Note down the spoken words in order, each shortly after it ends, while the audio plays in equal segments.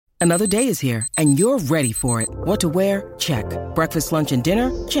Another day is here, and you're ready for it. What to wear? Check. Breakfast, lunch, and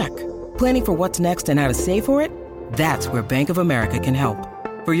dinner? Check. Planning for what's next and how to save for it? That's where Bank of America can help.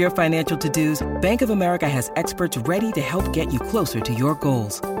 For your financial to-dos, Bank of America has experts ready to help get you closer to your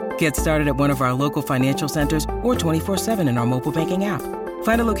goals. Get started at one of our local financial centers or 24/7 in our mobile banking app.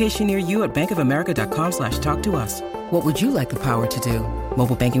 Find a location near you at bankofamerica.com/talktous. What would you like the power to do?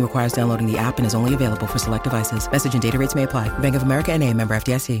 Mobile banking requires downloading the app and is only available for select devices. Message and data rates may apply. Bank of America N.A., member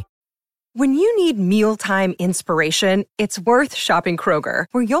FDIC. When you need mealtime inspiration, it's worth shopping Kroger,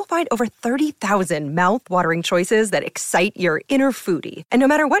 where you'll find over 30,000 mouth-watering choices that excite your inner foodie. And no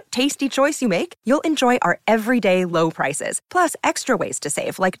matter what tasty choice you make, you'll enjoy our everyday low prices, plus extra ways to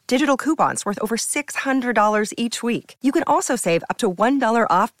save, like digital coupons worth over $600 each week. You can also save up to $1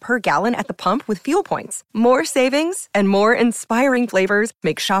 off per gallon at the pump with fuel points. More savings and more inspiring flavors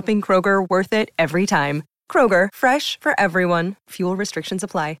make shopping Kroger worth it every time. Kroger, fresh for everyone. Fuel restrictions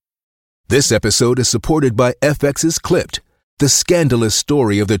apply. This episode is supported by FX's Clipped, the scandalous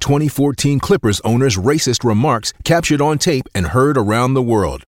story of the 2014 Clippers owner's racist remarks captured on tape and heard around the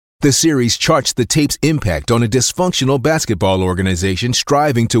world. The series charts the tape's impact on a dysfunctional basketball organization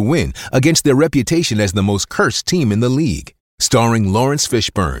striving to win against their reputation as the most cursed team in the league. Starring Lawrence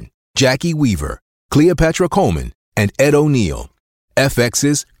Fishburne, Jackie Weaver, Cleopatra Coleman, and Ed O'Neill.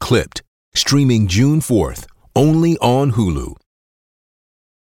 FX's Clipped, streaming June 4th, only on Hulu.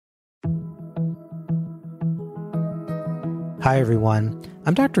 Hi, everyone.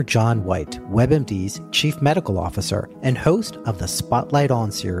 I'm Dr. John White, WebMD's Chief Medical Officer and host of the Spotlight On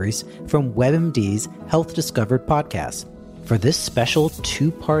series from WebMD's Health Discovered podcast. For this special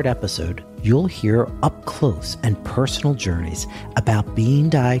 2-part episode, you'll hear up close and personal journeys about being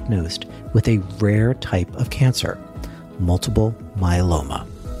diagnosed with a rare type of cancer, multiple myeloma.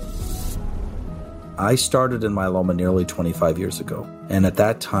 I started in myeloma nearly 25 years ago. And at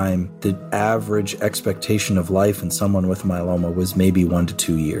that time, the average expectation of life in someone with myeloma was maybe 1 to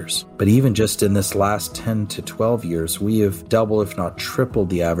 2 years. But even just in this last 10 to 12 years, we have doubled, if not tripled,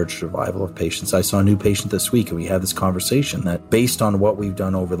 the average survival of patients. I saw a new patient this week, and we had this conversation that based on what we've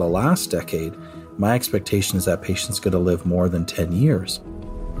done over the last decade, my expectation is that patient's going to live more than 10 years.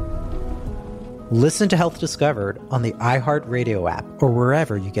 Listen to Health Discovered on the iHeartRadio app or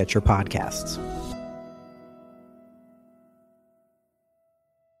wherever you get your podcasts.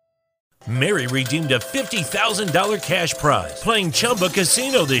 Mary redeemed a $50,000 cash prize playing Chumba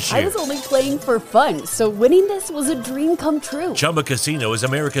Casino this year. I was only playing for fun, so winning this was a dream come true. Chumba Casino is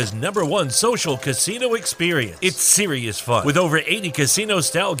America's #1 social casino experience. It's serious fun. With over 80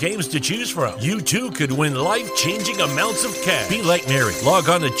 casino-style games to choose from, you too could win life-changing amounts of cash. Be like Mary. Log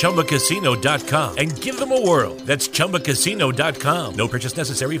on to ChumbaCasino.com and give them a whirl. That's ChumbaCasino.com. No purchase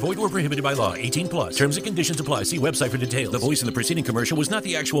necessary. Void or prohibited by law. 18 plus. Terms and conditions apply. See website for details. The voice in the preceding commercial was not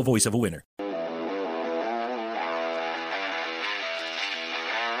the actual voice of a winner.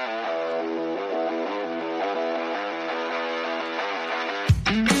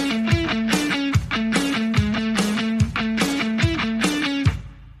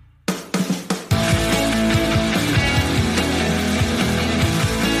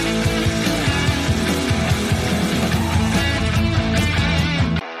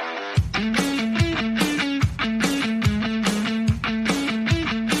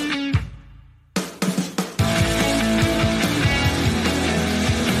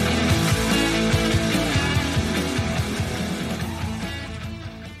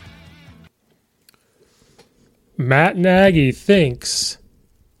 Matt Nagy thinks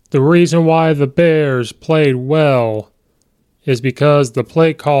the reason why the Bears played well is because the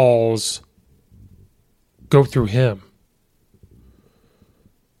play calls go through him.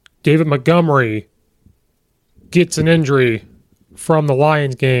 David Montgomery gets an injury from the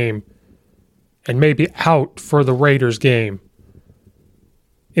Lions game and may be out for the Raiders game.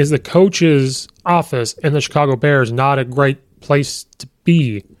 Is the coach's office in the Chicago Bears not a great place to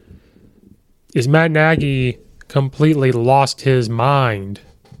be? Is Matt Nagy completely lost his mind?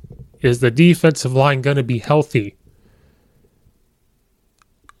 Is the defensive line going to be healthy?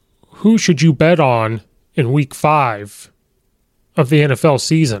 Who should you bet on in week 5 of the NFL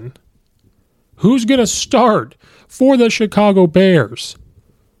season? Who's going to start for the Chicago Bears?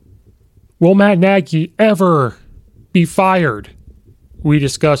 Will Matt Nagy ever be fired? We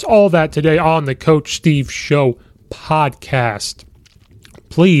discuss all that today on the Coach Steve Show podcast.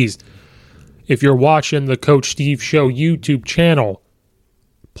 Please, if you're watching the Coach Steve Show YouTube channel,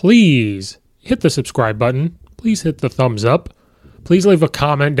 please hit the subscribe button. Please hit the thumbs up. Please leave a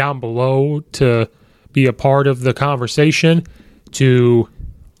comment down below to be a part of the conversation, to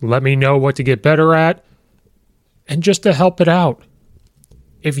let me know what to get better at, and just to help it out.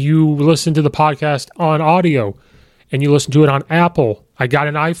 If you listen to the podcast on audio and you listen to it on Apple, I got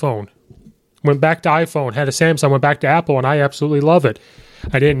an iPhone. Went back to iPhone, had a Samsung, went back to Apple, and I absolutely love it.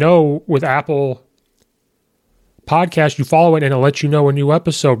 I didn't know with Apple Podcast, you follow it and it'll let you know a new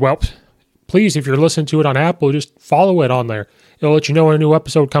episode. Well, please, if you're listening to it on Apple, just follow it on there. It'll let you know when a new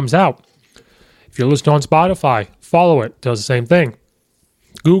episode comes out. If you're listening on Spotify, follow it. It does the same thing.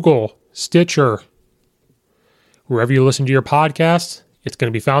 Google, Stitcher, wherever you listen to your podcasts, it's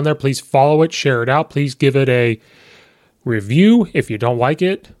going to be found there. Please follow it, share it out. Please give it a review. If you don't like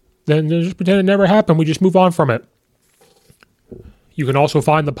it, then just pretend it never happened. We just move on from it. You can also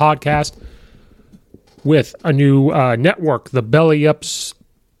find the podcast with a new network, the Belly Up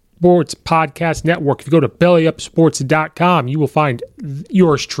Sports Podcast Network. If you go to bellyupsports.com, you will find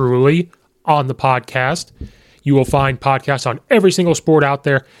yours truly on the podcast. You will find podcasts on every single sport out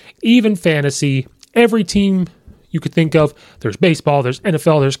there, even fantasy, every team you could think of. There's baseball, there's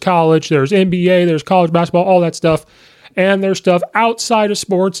NFL, there's college, there's NBA, there's college basketball, all that stuff. And there's stuff outside of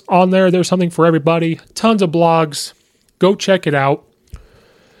sports on there. There's something for everybody. Tons of blogs. Go check it out.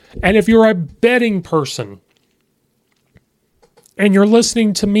 And if you're a betting person and you're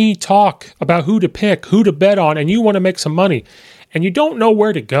listening to me talk about who to pick, who to bet on, and you want to make some money, and you don't know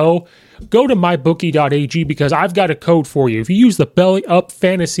where to go to mybookie.ag because I've got a code for you. If you use the Belly Up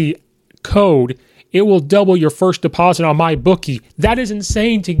Fantasy code, it will double your first deposit on MyBookie. That is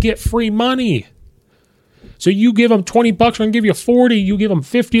insane to get free money. So you give them $20, they're going to give you 40. You give them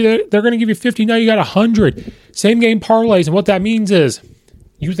 50, they're going to give you 50. Now you got 100. Same game parlays. And what that means is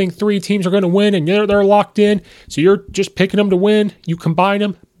you think 3 teams are going to win and they're locked in. So you're just picking them to win. You combine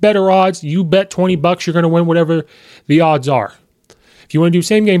them, better odds. You bet $20, you're going to win whatever the odds are. If you want to do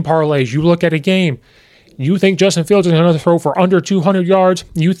same game parlays, you look at a game. You think Justin Fields is going to throw for under 200 yards.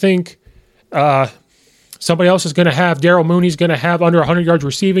 You think somebody else is going to have, Darryl Mooney's going to have under 100 yards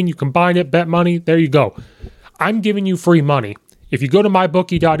receiving. You combine it, bet money. There you go. I'm giving you free money. If you go to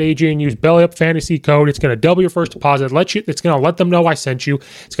mybookie.ag and use Belly Up Fantasy code, it's going to double your first deposit. It's going to let them know I sent you.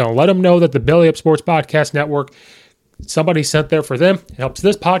 It's going to let them know that the Belly Up Sports Podcast Network, somebody sent there for them. It helps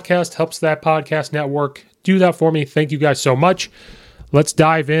this podcast, helps that podcast network. Do that for me. Thank you guys so much. Let's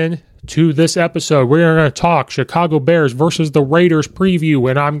dive in to this episode. We're going to talk Chicago Bears versus the Raiders preview,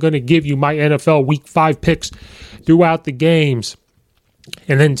 and I'm going to give you my NFL Week 5 picks throughout the games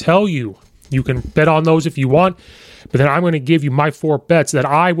and then tell you can bet on those if you want, but then I'm going to give you my 4 bets that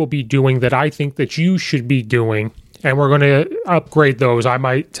I will be doing that I think that you should be doing, and we're going to upgrade those. I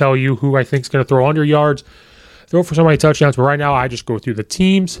might tell you who I think is going to throw under yards, throw for so many touchdowns, but right now I just go through the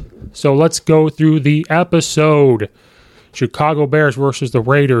teams. So let's go through the episode. Chicago Bears versus the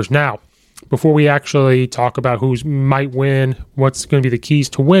Raiders. Now, before we actually talk about who might win, what's going to be the keys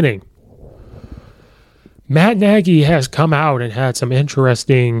to winning, Matt Nagy has come out and had some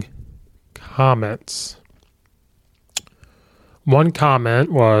interesting comments. One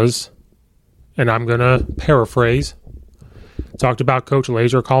comment was, and I'm going to paraphrase, talked about Coach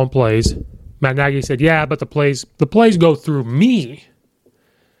Laser calling plays. Matt Nagy said, yeah, but the plays go through me.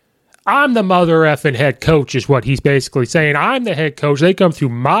 I'm the mother effing head coach is what he's basically saying. I'm the head coach. They come through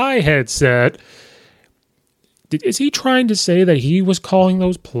my headset. Is he trying to say that he was calling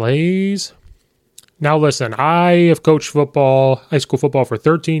those plays? Now listen, I have coached football, high school football for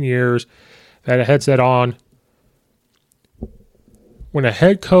 13 years. I had a headset on. When a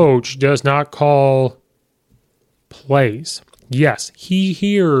head coach does not call plays, yes, he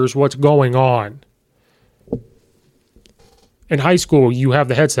hears what's going on. In high school, you have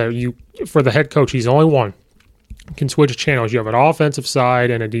the headset. For the head coach, he's the only one. You can switch channels. You have an offensive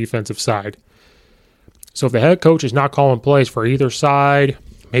side and a defensive side. So if the head coach is not calling plays for either side,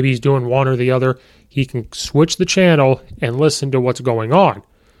 maybe he's doing one or the other, he can switch the channel and listen to what's going on.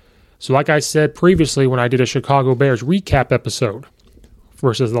 So like I said previously when I did a Chicago Bears recap episode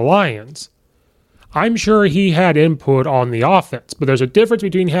versus the Lions, I'm sure he had input on the offense, but there's a difference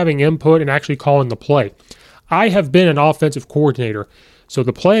between having input and actually calling the play. I have been an offensive coordinator, so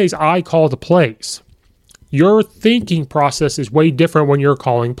the plays, I call the plays. Your thinking process is way different when you're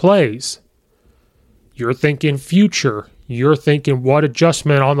calling plays. You're thinking future. You're thinking what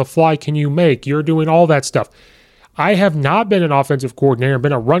adjustment on the fly can you make. You're doing all that stuff. I have not been an offensive coordinator,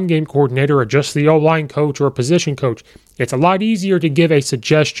 been a run game coordinator, or just the O-line coach or a position coach. It's a lot easier to give a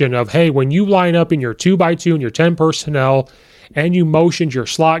suggestion of, hey, when you line up in your 2x2 and your 10 personnel, and you motioned your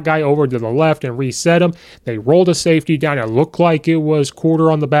slot guy over to the left and reset him, they rolled a safety down. It looked like it was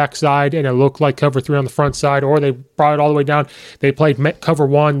quarter on the backside, and it looked like cover 3 on the front side, or they brought it all the way down. They played cover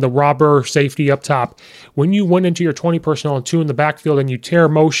 1, the robber safety up top. When you went into your 20 personnel and 2 in the backfield and you tear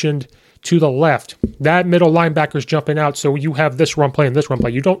motioned to the left. That middle linebacker's jumping out, so you have this run play and this run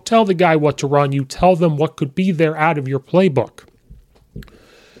play. You don't tell the guy what to run. You tell them what could be there out of your playbook.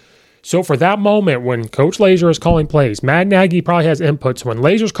 So for that moment when Coach Laser is calling plays, Matt Nagy probably has input. So when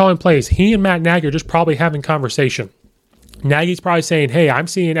Laser's calling plays, he and Matt Nagy are just probably having conversation. Nagy's probably saying, hey, I'm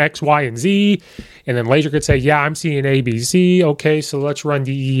seeing X, Y, and Z. And then Laser could say, yeah, I'm seeing A, B, C. Okay, so let's run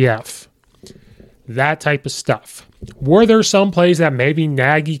D, E, F. That type of stuff. Were there some plays that maybe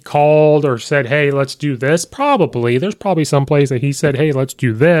Nagy called or said, hey, let's do this? Probably. There's probably some plays that he said, hey, let's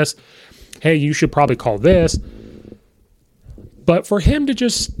do this. Hey, you should probably call this. But for him to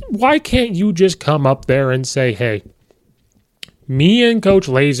just, why can't you just come up there and say, hey, me and Coach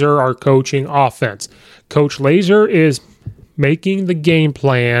Laser are coaching offense. Coach Laser is making the game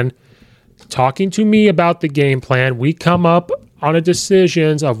plan, talking to me about the game plan. We come up on a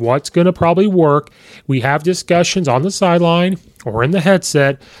decisions of what's going to probably work. We have discussions on the sideline or in the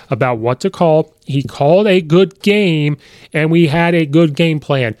headset about what to call. He called a good game, and we had a good game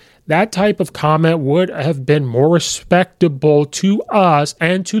plan. That type of comment would have been more respectable to us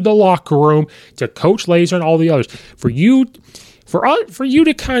and to the locker room, to Coach Laser and all the others. For you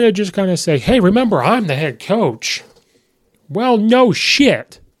to kind of say, hey, remember, I'm the head coach. Well, no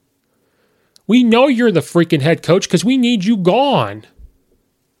shit. We know you're the freaking head coach because we need you gone.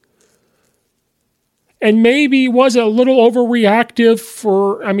 And maybe was it a little overreactive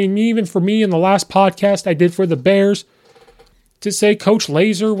even for me in the last podcast I did for the Bears to say Coach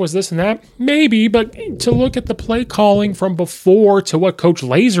Laser was this and that? Maybe, but to look at the play calling from before to what Coach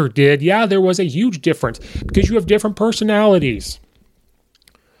Laser did, yeah, there was a huge difference because you have different personalities.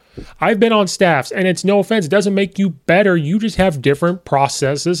 I've been on staffs, and it's no offense, it doesn't make you better. You just have different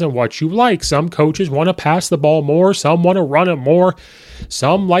processes and what you like. Some coaches want to pass the ball more. Some want to run it more.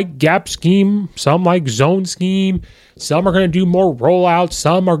 Some like gap scheme. Some like zone scheme. Some are going to do more rollouts.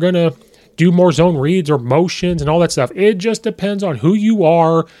 Some are going to do more zone reads or motions and all that stuff. It just depends on who you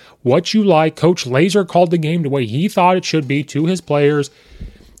are, what you like. Coach Laser called the game the way he thought it should be to his players.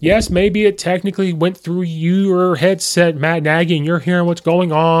 Yes, maybe it technically went through your headset, Matt Nagy, and you're hearing what's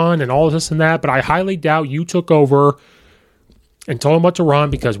going on and all this and that, but I highly doubt you took over and told him what to run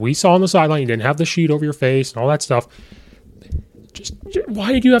because we saw on the sideline you didn't have the sheet over your face and all that stuff. Just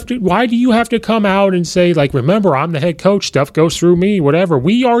why do you have to come out and say, like, remember, I'm the head coach, stuff goes through me, whatever.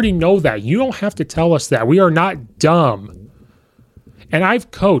 We already know that. You don't have to tell us that. We are not dumb. And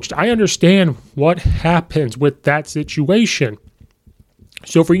I've coached. I understand what happens with that situation.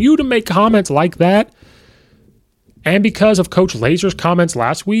 So for you to make comments like that, and because of Coach Laser's comments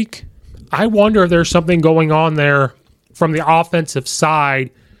last week, I wonder if there's something going on there from the offensive side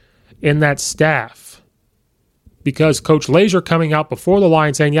in that staff. Because Coach Laser coming out before the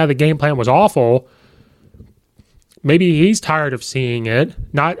line saying, yeah, the game plan was awful, maybe he's tired of seeing it.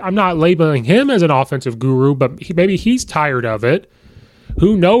 I'm not labeling him as an offensive guru, but maybe he's tired of it.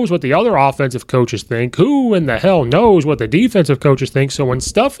 Who knows what the other offensive coaches think? Who in the hell knows what the defensive coaches think? So when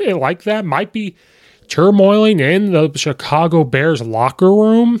stuff like that might be turmoiling in the Chicago Bears locker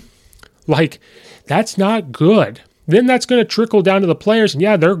room, like, that's not good. Then that's going to trickle down to the players. And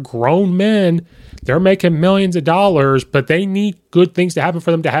yeah, they're grown men. They're making millions of dollars, but they need good things to happen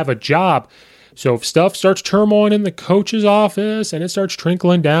for them to have a job. So if stuff starts turmoiling in the coach's office and it starts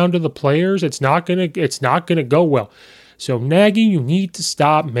trickling down to the players, it's not going to go well. So, Nagy, you need to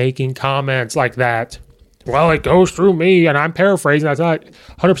stop making comments like that. Well, it goes through me, and I'm paraphrasing. That's not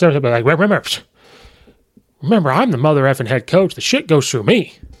 100%, but like, remember, I'm the mother effing head coach. The shit goes through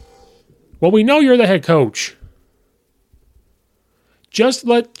me. Well, we know you're the head coach. Just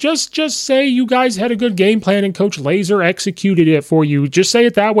say you guys had a good game plan and Coach Laser executed it for you. Just say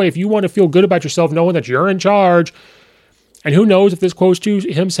it that way if you want to feel good about yourself, knowing that you're in charge. And who knows if this quotes to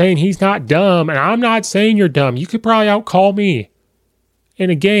him saying he's not dumb. And I'm not saying you're dumb. You could probably out-call me in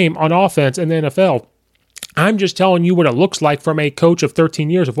a game on offense in the NFL. I'm just telling you what it looks like from a coach of 13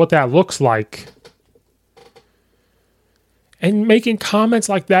 years of what that looks like. And making comments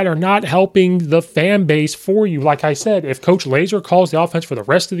like that are not helping the fan base for you. Like I said, if Coach Laser calls the offense for the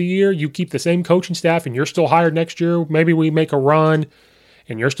rest of the year, you keep the same coaching staff and you're still hired next year, maybe we make a run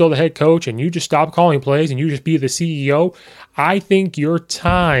and you're still the head coach and you just stop calling plays and you just be the CEO, I think your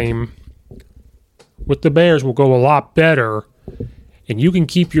time with the Bears will go a lot better and you can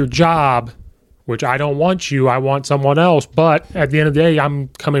keep your job, which I don't want you, I want someone else. But at the end of the day, I'm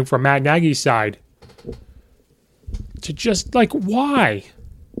coming from Matt Nagy's side. To just, like, why?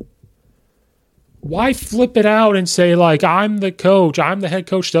 Why flip it out and say, like, I'm the coach, I'm the head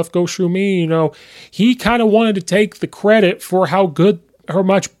coach, stuff goes through me, you know? He kind of wanted to take the credit for how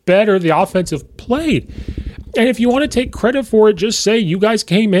much better the offensive played. And if you want to take credit for it, just say you guys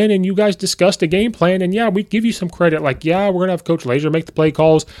came in and you guys discussed a game plan. And yeah, we give you some credit. Like, yeah, we're going to have Coach Laser make the play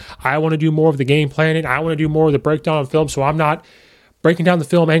calls. I want to do more of the game planning. I want to do more of the breakdown of film. So I'm not breaking down the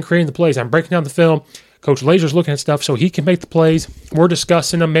film and creating the plays. I'm breaking down the film. Coach Laser's looking at stuff so he can make the plays. We're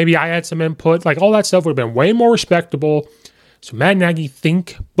discussing them. Maybe I had some input. Like, all that stuff would have been way more respectable. So Matt Nagy,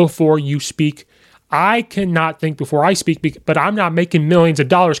 think before you speak. I cannot think before I speak, but I'm not making millions of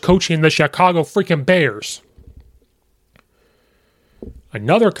dollars coaching the Chicago freaking Bears.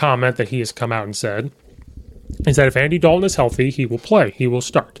 Another comment that he has come out and said is that if Andy Dalton is healthy, he will play. He will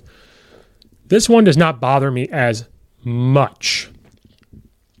start. This one does not bother me as much.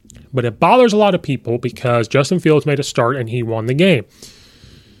 But it bothers a lot of people because Justin Fields made a start and he won the game.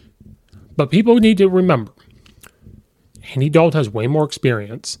 But people need to remember, Andy Dalton has way more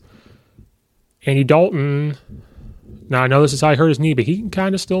experience. Andy Dalton, now I know this is how he hurt his knee, but he can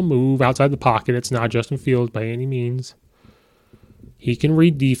kind of still move outside the pocket. It's not Justin Fields by any means. He can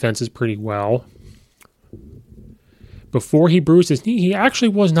read defenses pretty well. Before he bruised his knee, he actually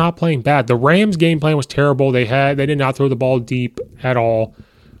was not playing bad. The Rams' game plan was terrible. They did not throw the ball deep at all.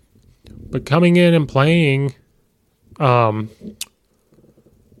 But coming in and playing before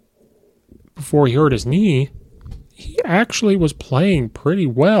he hurt his knee, he actually was playing pretty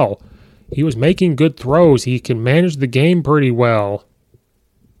well. He was making good throws. He can manage the game pretty well.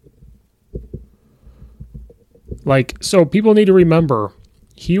 So people need to remember,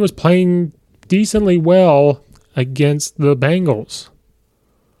 he was playing decently well against the Bengals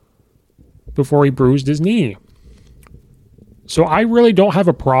before he bruised his knee. So I really don't have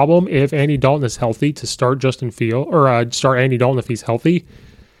a problem if Andy Dalton is healthy to start Justin Fields, or start Andy Dalton if he's healthy,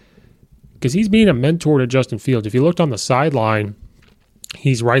 because he's being a mentor to Justin Fields. If you looked on the sideline,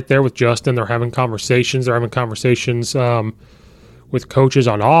 he's right there with Justin. They're having conversations. They're having conversations with coaches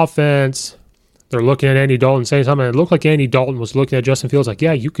on offense. They're looking at Andy Dalton saying something. It looked like Andy Dalton was looking at Justin Fields like,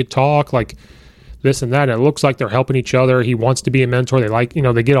 yeah, you could talk, like this and that. And it looks like they're helping each other. He wants to be a mentor. They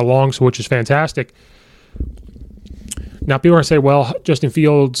they get along, so which is fantastic. Now, people are going to say, well, Justin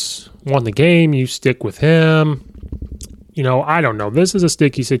Fields won the game. You stick with him. I don't know. This is a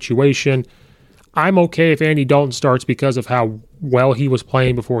sticky situation. I'm okay if Andy Dalton starts because of how well he was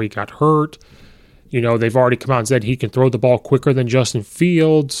playing before he got hurt. They've already come out and said he can throw the ball quicker than Justin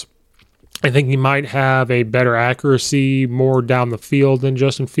Fields. I think he might have a better accuracy more down the field than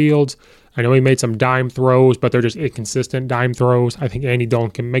Justin Fields. I know he made some dime throws, but they're just inconsistent dime throws. I think Andy Dalton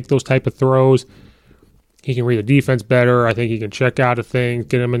can make those type of throws. He can read the defense better. I think he can check out of things,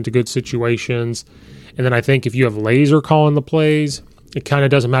 get them into good situations. And then I think if you have Laser calling the plays, it kind of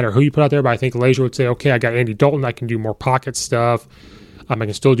doesn't matter who you put out there, but I think Laser would say, okay, I got Andy Dalton. I can do more pocket stuff. I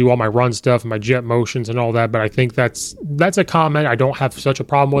can still do all my run stuff and my jet motions and all that, but I think that's a comment I don't have such a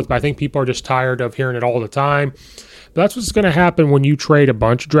problem with, but I think people are just tired of hearing it all the time. But that's what's going to happen when you trade a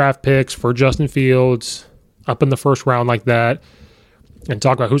bunch of draft picks for Justin Fields up in the first round like that and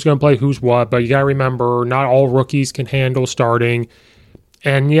talk about who's going to play who's what, but you got to remember, not all rookies can handle starting.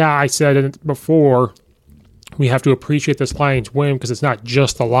 And yeah, I said it before, we have to appreciate this Lions win because it's not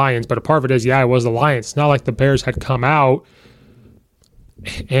just the Lions, but a part of it is, yeah, it was the Lions. It's not like the Bears had come out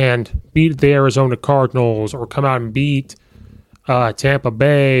and beat the Arizona Cardinals or come out and beat Tampa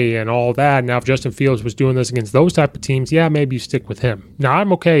Bay and all that. Now, if Justin Fields was doing this against those type of teams, yeah, maybe you stick with him. Now,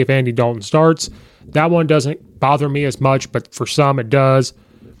 I'm okay if Andy Dalton starts. That one doesn't bother me as much, but for some it does.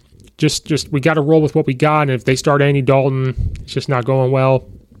 Just we got to roll with what we got, and if they start Andy Dalton, it's just not going well,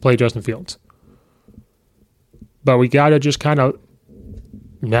 play Justin Fields. But we got to just kind of,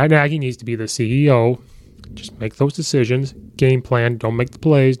 Matt Nagy needs to be the CEO. Just make those decisions, game plan, don't make the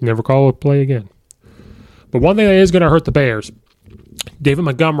plays, never call a play again. But one thing that is going to hurt the Bears, David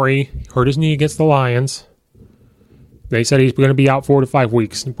Montgomery hurt his knee against the Lions. They said he's going to be out 4 to 5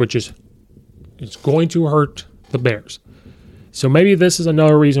 weeks, which is it's going to hurt the Bears. So maybe this is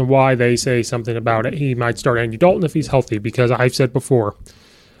another reason why they say something about it. He might start Andy Dalton if he's healthy, because I've said before,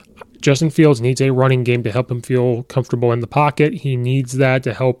 Justin Fields needs a running game to help him feel comfortable in the pocket. He needs that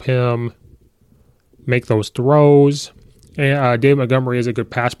to help him make those throws. And David Montgomery is a good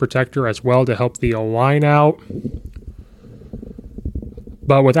pass protector as well to help the O-line out.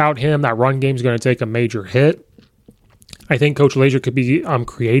 But without him, that run game is going to take a major hit. I think Coach Laser could be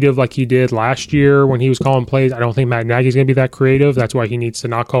creative like he did last year when he was calling plays. I don't think Matt Nagy's going to be that creative. That's why he needs to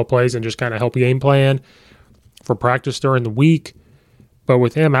not call plays and just kind of help game plan for practice during the week. But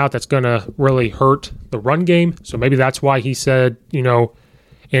with him out, that's going to really hurt the run game. So maybe that's why he said,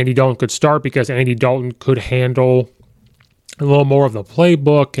 Andy Dalton could start, because Andy Dalton could handle a little more of the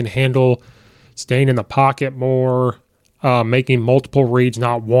playbook, can handle staying in the pocket more. making multiple reads,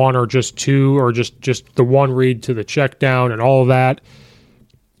 not one or just two, or just the one read to the check down and all of that.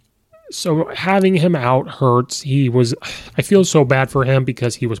 So having him out hurts. I feel so bad for him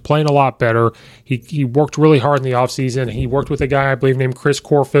because he was playing a lot better. He worked really hard in the offseason. He worked with a guy, I believe, named Chris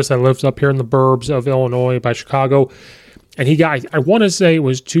Korfus that lives up here in the burbs of Illinois by Chicago. And I want to say it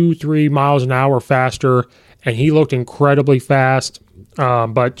was 2-3 miles an hour faster, and he looked incredibly fast.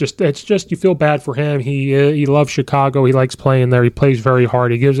 But it's just you feel bad for him. He loves Chicago. He likes playing there. He plays very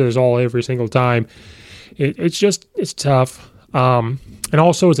hard. He gives it his all every single time. It's tough. And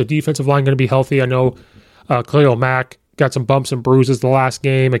also, is the defensive line going to be healthy? I know Khalil Mack got some bumps and bruises the last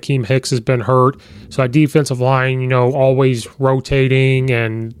game. Akeem Hicks has been hurt. So that defensive line, always rotating,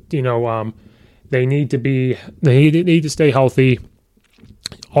 and they need to stay healthy.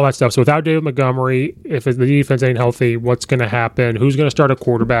 All that stuff. So without David Montgomery, if the defense ain't healthy, what's going to happen? Who's going to start a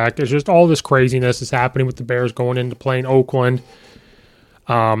quarterback? There's just all this craziness is happening with the Bears going into playing Oakland,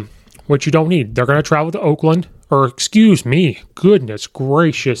 which you don't need. They're going to travel to Oakland. Or excuse me, goodness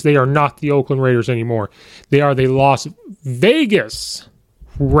gracious, they are not the Oakland Raiders anymore. They are the Las Vegas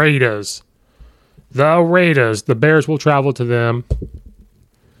Raiders. The Raiders. The Bears will travel to them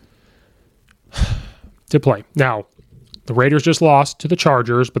to play. Now, the Raiders just lost to the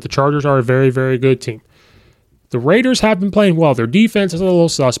Chargers, but the Chargers are a very, very good team. The Raiders have been playing well. Their defense is a little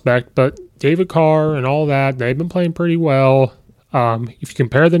suspect, but David Carr and all that, they've been playing pretty well. If you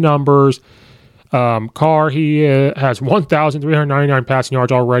compare the numbers, Carr, he has 1,399 passing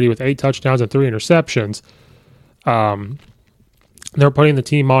yards already with 8 touchdowns and 3 interceptions. They're putting the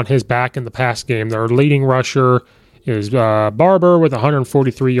team on his back in the pass game. Their leading rusher is Barber with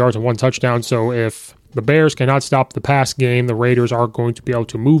 143 yards and 1 touchdown. So if the Bears cannot stop the pass game, the Raiders are going to be able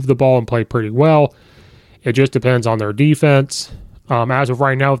to move the ball and play pretty well. It just depends on their defense. As of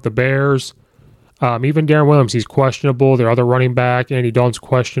right now, with the Bears, even Darren Williams, he's questionable. Their other running back, Andy Dalton's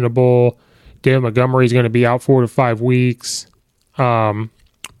questionable. David Montgomery is going to be out 4 to 5 weeks. We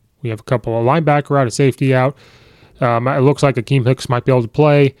have a couple of linebacker out, a safety out. It looks like Akeem Hicks might be able to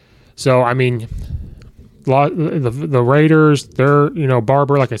play. So, I mean, the Raiders, they're,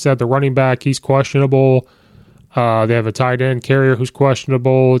 Barber, like I said, the running back, he's questionable. They have a tight end carrier who's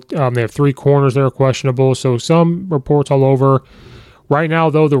questionable. They have 3 corners that are questionable. So some reports all over. Right now,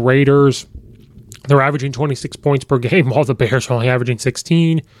 though, the Raiders, they're averaging 26 points per game, while the Bears are only averaging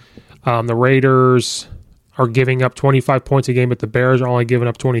 16. The Raiders are giving up 25 points a game, but the Bears are only giving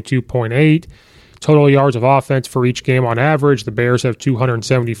up 22.8. Total yards of offense for each game on average, the Bears have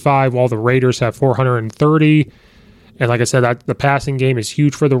 275, while the Raiders have 430. And like I said, the passing game is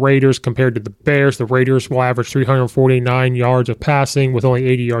huge for the Raiders compared to the Bears. The Raiders will average 349 yards of passing with only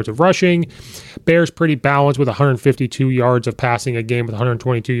 80 yards of rushing. Bears pretty balanced with 152 yards of passing a game with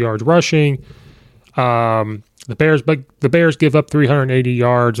 122 yards rushing. The Bears give up 380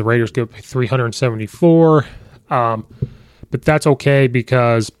 yards. The Raiders give up 374. But that's okay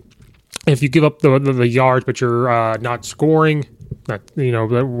because if you give up the yards but you're not scoring, we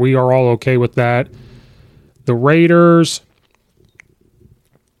are all okay with that. The Raiders,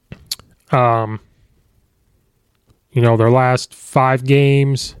 their last 5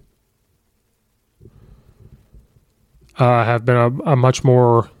 games have been a much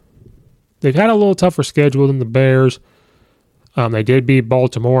more. They've had a little tougher schedule than the Bears. They did beat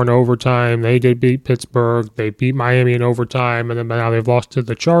Baltimore in overtime. They did beat Pittsburgh. They beat Miami in overtime. And then now they've lost to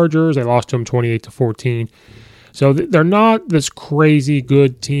the Chargers. They lost to them 28-14. So they're not this crazy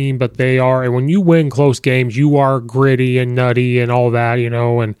good team, but they are. And when you win close games, you are gritty and nutty and all that,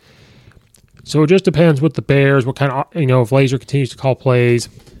 And so it just depends with the Bears, what kind of, if Laser continues to call plays.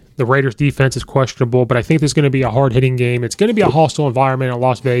 The Raiders' defense is questionable, but I think this is going to be a hard-hitting game. It's going to be a hostile environment in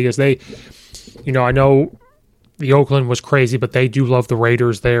Las Vegas. I know the Oakland was crazy, but they do love the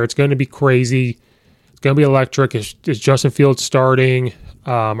Raiders there. It's going to be crazy. It's going to be electric. Is Justin Fields starting?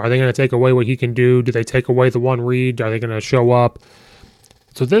 Are they going to take away what he can do? Do they take away the one read? Are they going to show up?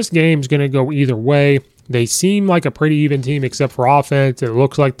 So this game's going to go either way. They seem like a pretty even team except for offense. It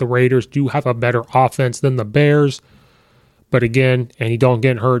looks like the Raiders do have a better offense than the Bears. But again, Andy Dalton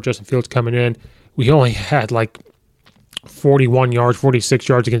getting hurt, Justin Fields coming in. We only had 41 yards, 46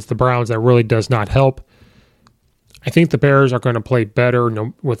 yards against the Browns. That really does not help. I think the Bears are going to play better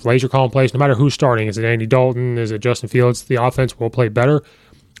with laser calling plays, no matter who's starting. Is it Andy Dalton? Is it Justin Fields? The offense will play better.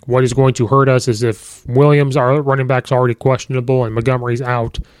 What is going to hurt us is if Williams, our running back's already questionable, and Montgomery's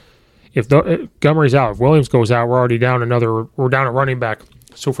out. If Montgomery's out, if Williams goes out, we're down a running back.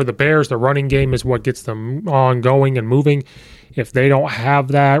 So for the Bears, the running game is what gets them going and moving. If they don't have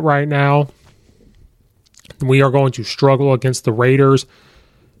that right now, we are going to struggle against the Raiders.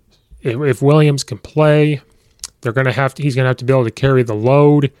 If Williams can play, He's going to have to be able to carry the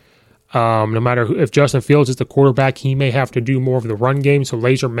load. No matter if Justin Fields is the quarterback, he may have to do more of the run game. So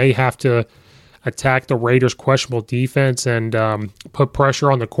Laser may have to attack the Raiders' questionable defense and put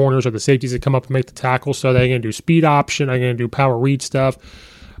pressure on the corners or the safeties that come up and make the tackle. So they're going to do speed option. Are they going to do power read stuff?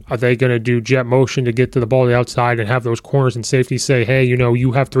 Are they going to do jet motion to get to the ball to the outside and have those corners and safeties say, hey,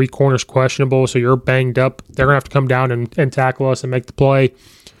 you have 3 corners questionable, so you're banged up. They're going to have to come down and tackle us and make the play.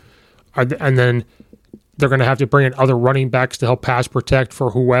 And then they're going to have to bring in other running backs to help pass protect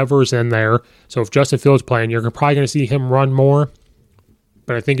for whoever's in there. So if Justin Fields playing, you're probably going to see him run more.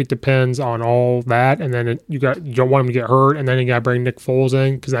 But I think it depends on all that. And then you don't want him to get hurt. And then you got to bring Nick Foles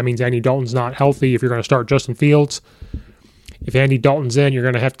in because that means Andy Dalton's not healthy if you're going to start Justin Fields. If Andy Dalton's in, you're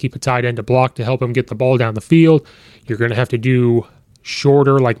going to have to keep a tight end to block to help him get the ball down the field. You're going to have to do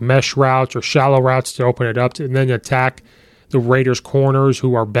shorter, like mesh routes or shallow routes to open it up and then attack the Raiders' corners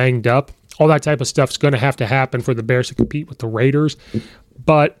who are banged up. All that type of stuff is going to have to happen for the Bears to compete with the Raiders.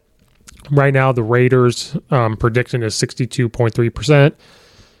 But right now, the Raiders' prediction is 62.3%,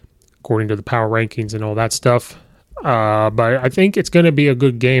 according to the power rankings and all that stuff. But I think it's going to be a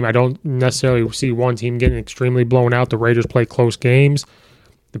good game. I don't necessarily see one team getting extremely blown out. The Raiders play close games.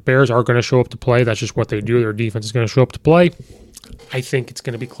 The Bears are going to show up to play. That's just what they do. Their defense is going to show up to play. I think it's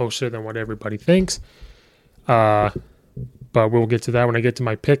going to be closer than what everybody thinks. But we'll get to that when I get to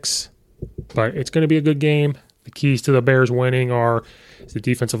my picks. But it's going to be a good game. The keys to the Bears winning are, is the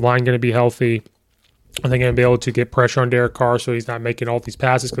defensive line going to be healthy? Are they going to be able to get pressure on Derek Carr so he's not making all these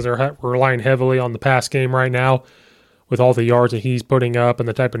passes? Because they're relying heavily on the pass game right now with all the yards that he's putting up and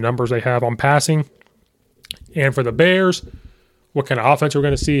the type of numbers they have on passing. And for the Bears, what kind of offense we're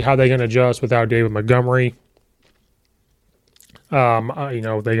going to see, how they're going to adjust without David Montgomery. They got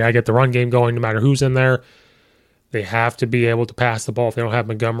to get the run game going no matter who's in there. They have to be able to pass the ball if they don't have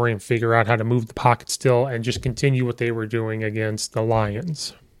Montgomery and figure out how to move the pocket still and just continue what they were doing against the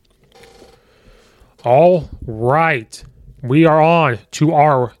Lions. All right. We are on to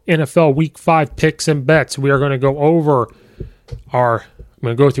our NFL Week 5 picks and bets. We are going to go over I'm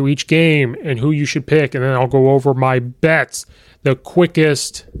going to go through each game and who you should pick, and then I'll go over my bets, the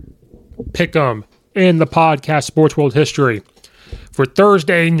quickest pick 'em in the podcast sports world history. For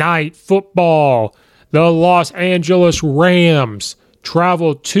Thursday night football, the Los Angeles Rams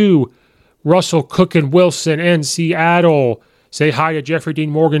travel to Russell Cook and Wilson in Seattle. Say hi to Jeffrey Dean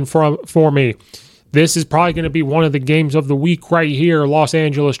Morgan for me. This is probably going to be one of the games of the week right here.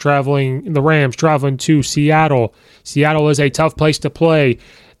 The Rams traveling to Seattle. Seattle is a tough place to play.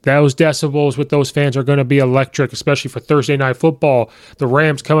 Those decibels with those fans are going to be electric, especially for Thursday night football. The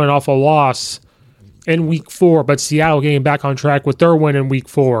Rams coming off a loss in Week 4, but Seattle getting back on track with their win in Week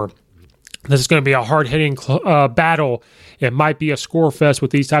 4. This is going to be a hard-hitting battle. It might be a score fest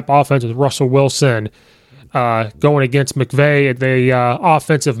with these type of offenses with Russell Wilson going against McVay, the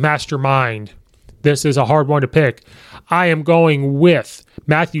offensive mastermind. This is a hard one to pick. I am going with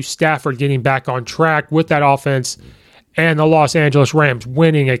Matthew Stafford getting back on track with that offense and the Los Angeles Rams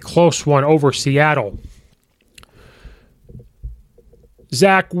winning a close one over Seattle.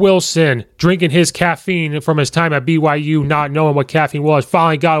 Zach Wilson drinking his caffeine from his time at BYU, not knowing what caffeine was,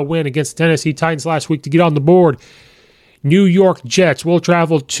 finally got a win against the Tennessee Titans last week to get on the board. New York Jets will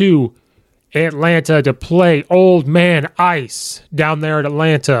travel to Atlanta to play Old Man Ice down there at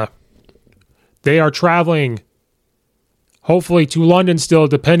Atlanta. They are traveling, hopefully, to London still,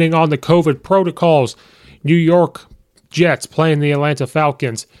 depending on the COVID protocols. New York Jets playing the Atlanta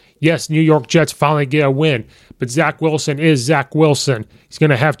Falcons. Yes, New York Jets finally get a win, but Zach Wilson is Zach Wilson. He's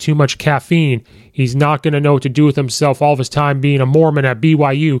going to have too much caffeine. He's not going to know what to do with himself all of his time being a Mormon at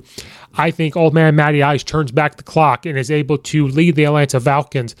BYU. I think old man Matty Ice turns back the clock and is able to lead the Atlanta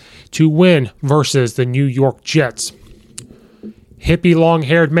Falcons to win versus the New York Jets. Hippie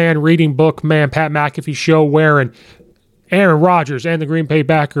long-haired man, reading book man, Pat McAfee show wearing Aaron Rodgers and the Green Bay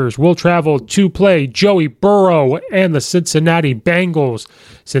Packers will travel to play Joey Burrow and the Cincinnati Bengals.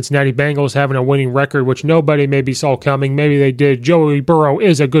 Cincinnati Bengals having a winning record, which nobody maybe saw coming. Maybe they did. Joey Burrow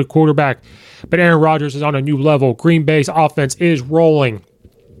is a good quarterback, but Aaron Rodgers is on a new level. Green Bay's offense is rolling.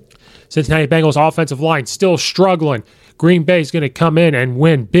 Cincinnati Bengals offensive line still struggling. Green Bay is going to come in and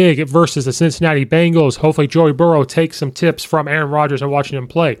win big versus the Cincinnati Bengals. Hopefully Joey Burrow takes some tips from Aaron Rodgers and watching him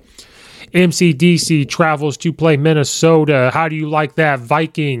play. MCDC travels to play Minnesota. How do you like that?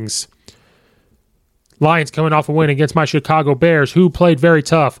 Vikings. Lions coming off a win against my Chicago Bears, who played very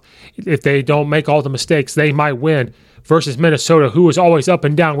tough. If they don't make all the mistakes, they might win. Versus Minnesota, who is always up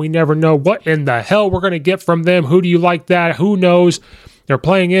and down. We never know what in the hell we're going to get from them. Who do you like that? Who knows? They're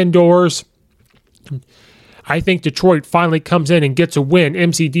playing indoors. I think Detroit finally comes in and gets a win.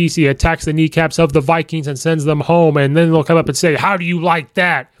 MCDC attacks the kneecaps of the Vikings and sends them home, and then they'll come up and say, how do you like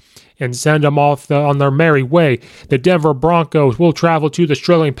that? And send them off on their merry way. The Denver Broncos will travel to the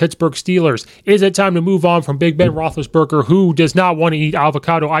struggling Pittsburgh Steelers. Is it time to move on from Big Ben Roethlisberger, who does not want to eat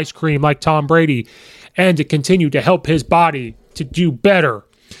avocado ice cream like Tom Brady, and to continue to help his body to do better?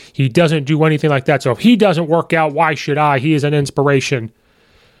 He doesn't do anything like that. So if he doesn't work out, why should I? He is an inspiration.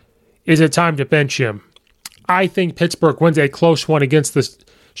 Is it time to bench him? I think Pittsburgh wins a close one against the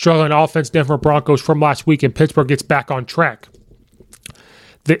struggling offense Denver Broncos from last week, and Pittsburgh gets back on track.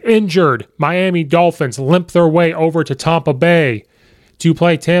 The injured Miami Dolphins limp their way over to Tampa Bay to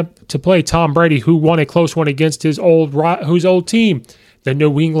play Tom Brady, who won a close one against his old team, the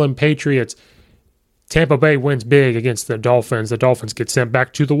New England Patriots. Tampa Bay wins big against the Dolphins. The Dolphins get sent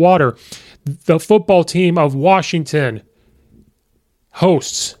back to the water. The football team of Washington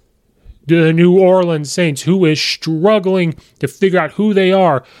hosts the New Orleans Saints, who is struggling to figure out who they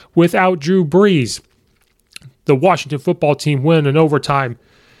are without Drew Brees. The Washington football team win in overtime.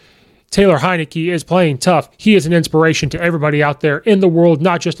 Taylor Heineke is playing tough. He is an inspiration to everybody out there in the world,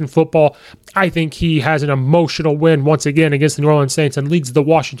 not just in football. I think he has an emotional win once again against the New Orleans Saints and leads the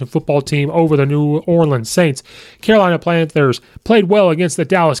Washington football team over the New Orleans Saints. Carolina Panthers played well against the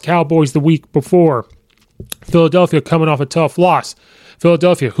Dallas Cowboys the week before. Philadelphia coming off a tough loss.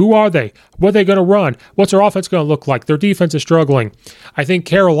 Philadelphia, who are they? What are they going to run? What's their offense going to look like? Their defense is struggling. I think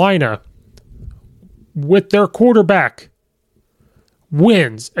Carolina, with their quarterback,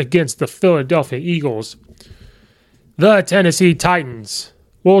 wins against the Philadelphia Eagles. The Tennessee Titans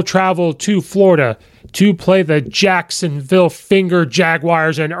will travel to Florida to play the Jacksonville Finger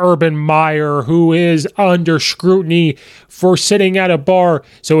Jaguars and Urban Meyer, who is under scrutiny for sitting at a bar.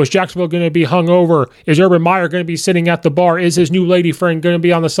 So is Jacksonville going to be hungover? Is Urban Meyer going to be sitting at the bar? Is his new lady friend going to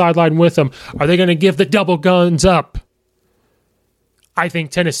be on the sideline with him? Are they going to give the double guns up? I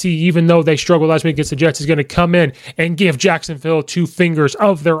think Tennessee, even though they struggled last week against the Jets, is going to come in and give Jacksonville two fingers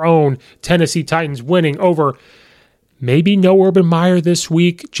of their own. Tennessee Titans winning over maybe no Urban Meyer this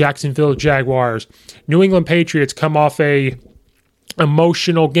week. Jacksonville Jaguars. New England Patriots come off a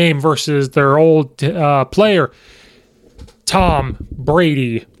emotional game versus their old player, Tom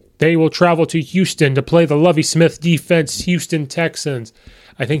Brady. They will travel to Houston to play the Lovie Smith defense, Houston Texans.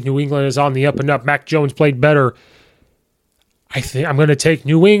 I think New England is on the up and up. Mac Jones played better. I think I'm going to take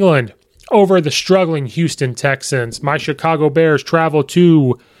New England over the struggling Houston Texans. My Chicago Bears travel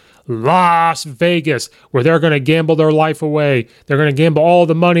to Las Vegas, where they're going to gamble their life away. They're going to gamble all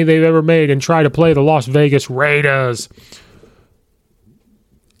the money they've ever made and try to play the Las Vegas Raiders.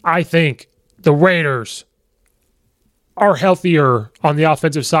 I think the Raiders are healthier on the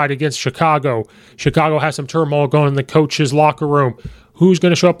offensive side against Chicago. Chicago has some turmoil going in the coach's locker room. Who's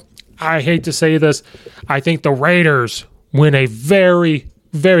going to show up? I hate to say this. I think the Raiders win a very,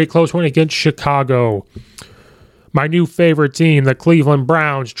 very close win against Chicago. My new favorite team, the Cleveland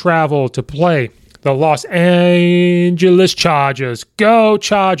Browns, travel to play the Los Angeles Chargers. Go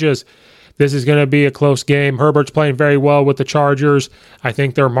Chargers! This is going to be a close game. Herbert's playing very well with the Chargers. I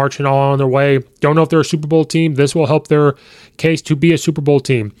think they're marching all on their way. Don't know if they're a Super Bowl team. This will help their case to be a Super Bowl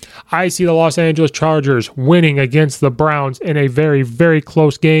team. I see the Los Angeles Chargers winning against the Browns in a very, very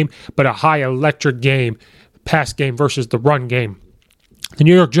close game, but a high electric game. Pass game versus the run game. The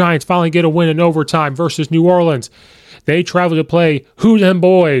New York Giants finally get a win in overtime versus New Orleans. They travel to play Who Them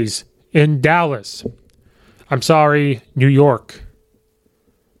Boys in Dallas. I'm sorry, New York.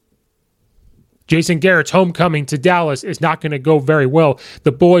 Jason Garrett's homecoming to Dallas is not going to go very well.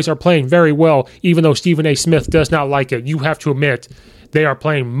 The boys are playing very well, even though Stephen A. Smith does not like it. You have to admit, they are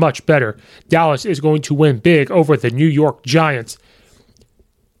playing much better. Dallas is going to win big over the New York Giants.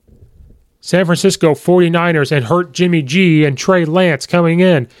 San Francisco 49ers and hurt Jimmy G and Trey Lance coming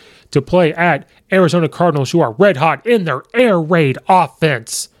in to play at Arizona Cardinals, who are red hot in their air raid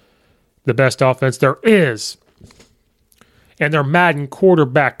offense. The best offense there is. And their Madden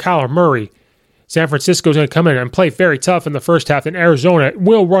quarterback, Kyler Murray. San Francisco is going to come in and play very tough in the first half, and Arizona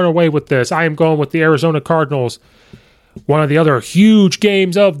will run away with this. I am going with the Arizona Cardinals. One of the other huge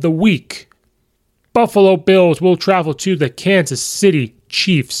games of the week. Buffalo Bills will travel to the Kansas City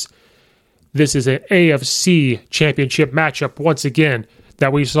Chiefs. This is an AFC championship matchup once again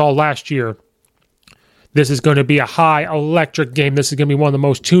that we saw last year. This is going to be a high electric game. This is going to be one of the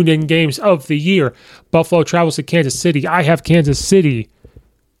most tuned-in games of the year. Buffalo travels to Kansas City. I have Kansas City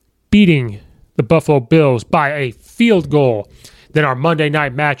beating the Buffalo Bills by a field goal. Then our Monday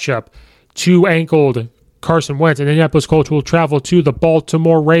night matchup, two-ankled Carson Wentz and Indianapolis Colts will travel to the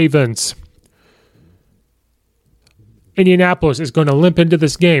Baltimore Ravens. Indianapolis is going to limp into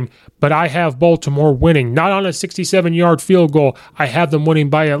this game, but I have Baltimore winning, not on a 67-yard field goal. I have them winning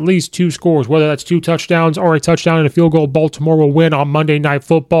by at least 2 scores, whether that's 2 touchdowns or a touchdown and a field goal. Baltimore will win on Monday Night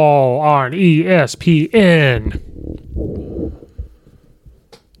Football on ESPN.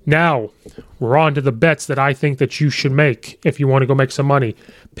 Now, we're on to the bets that I think that you should make if you want to go make some money.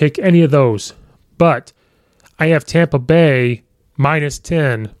 Pick any of those. But I have Tampa Bay minus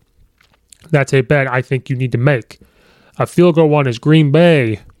 10. That's a bet I think you need to make. A field goal one is Green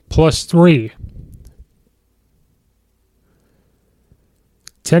Bay plus 3.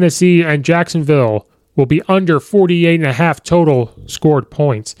 Tennessee and Jacksonville will be under 48.5 total scored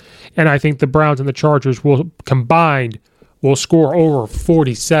points. And I think the Browns and the Chargers will combined will score over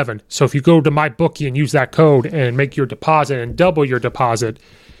 47. So if you go to my bookie and use that code and make your deposit and double your deposit,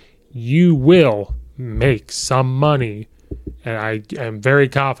 you will make some money. And I am very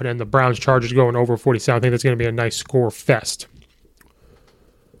confident the Browns Chargers going over 47. I think that's going to be a nice score fest.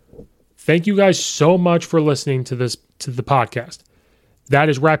 Thank you guys so much for listening to the podcast. That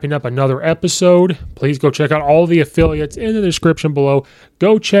is wrapping up another episode. Please go check out all the affiliates in the description below.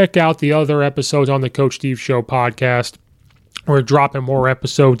 Go check out the other episodes on the Coach Steve Show podcast. We're dropping more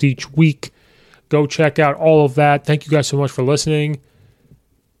episodes each week. Go check out all of that. Thank you guys so much for listening.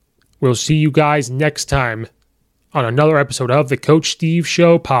 We'll see you guys next time on another episode of the Coach Steve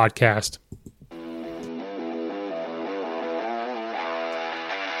Show podcast.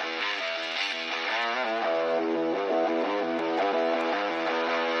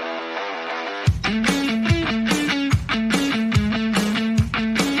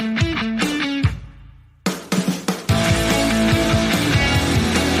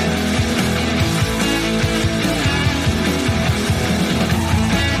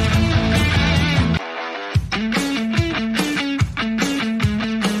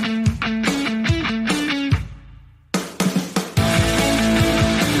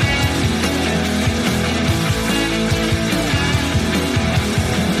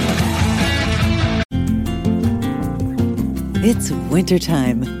 It's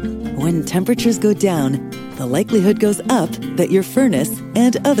wintertime. When temperatures go down, the likelihood goes up that your furnace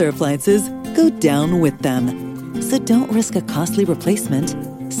and other appliances go down with them. So don't risk a costly replacement.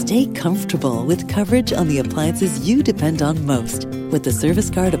 Stay comfortable with coverage on the appliances you depend on most with the Service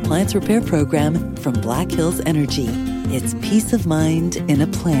Guard Appliance Repair Program from Black Hills Energy. It's peace of mind in a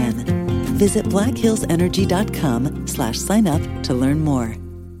plan. Visit blackhillsenergy.com/sign up to learn more.